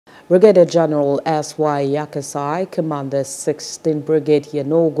Brigadier General S.Y. Yakasai, Commander 16th Brigade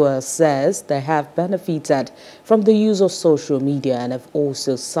Yanogwa, says they have benefited from the use of social media and have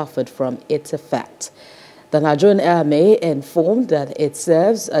also suffered from its effect. The Nigerian Army informed that it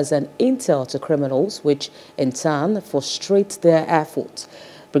serves as an intel to criminals, which in turn frustrates their efforts.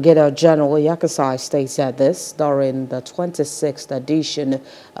 Brigadier General Yakasai stated this during the 26th edition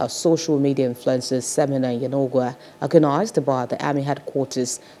of Social Media Influencers Seminar in Yanogwa, organized by the Army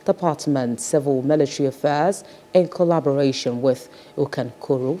Headquarters Department Civil Military Affairs in collaboration with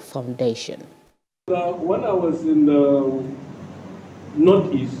Ukankuru Foundation. When I was in the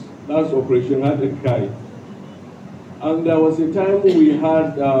Northeast, that's Operation Hard-Kai, and there was a time we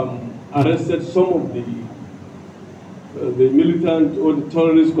had arrested some of the militant or the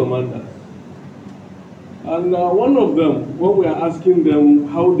terrorist commanders. And one of them, when we are asking them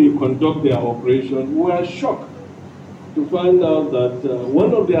how they conduct their operation, we are shocked to find out that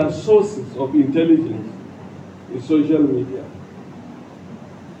one of their sources of intelligence is social media.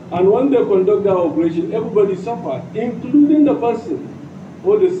 And when they conduct their operation, everybody suffers, including the person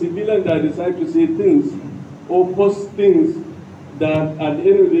or the civilian that decide to say things or post things that at the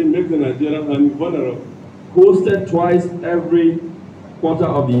end of the day make the Nigerian army vulnerable. Hosted twice every quarter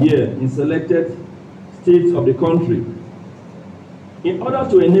of the year in selected states of the country. In order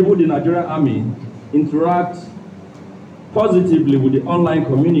to enable the Nigerian Army interact positively with the online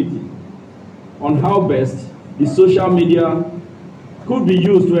community on how best the social media could be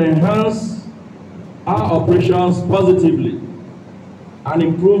used to enhance our operations positively and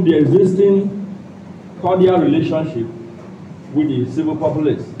improve the existing cordial relationship with the civil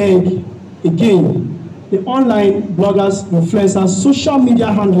populace. And again, the online bloggers, influencers, social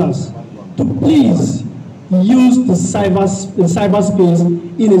media handlers to please use the cyberspace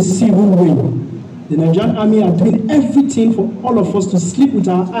in a civil way. The Nigerian Army are doing everything for all of us to sleep with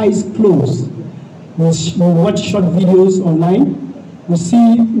our eyes closed. We watch short videos online. We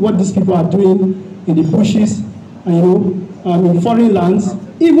see what these people are doing in the bushes, and, in foreign lands,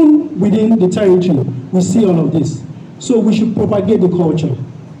 even within the territory. We see all of this. So we should propagate the culture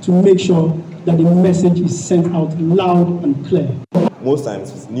to make sure that the message is sent out loud and clear. Most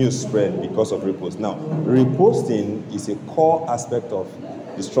times news spread because of repost. Now, reposting is a core aspect of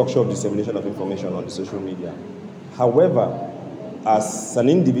the structure of dissemination of information on the social media. However, as an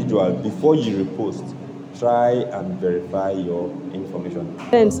individual, before you repost, try and verify your information.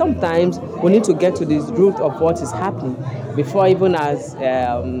 And sometimes we need to get to the root of what is happening before, even as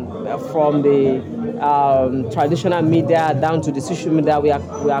from the traditional media down to the social media, we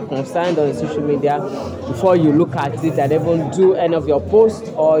are concerned on the social media. Before you look at it and even do any of your posts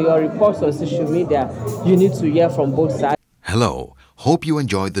or your reports on social media, you need to hear from both sides. Hello. Hope you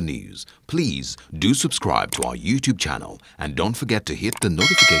enjoyed the news. Please do subscribe to our YouTube channel and don't forget to hit the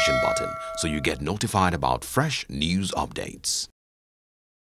notification button so you get notified about fresh news updates.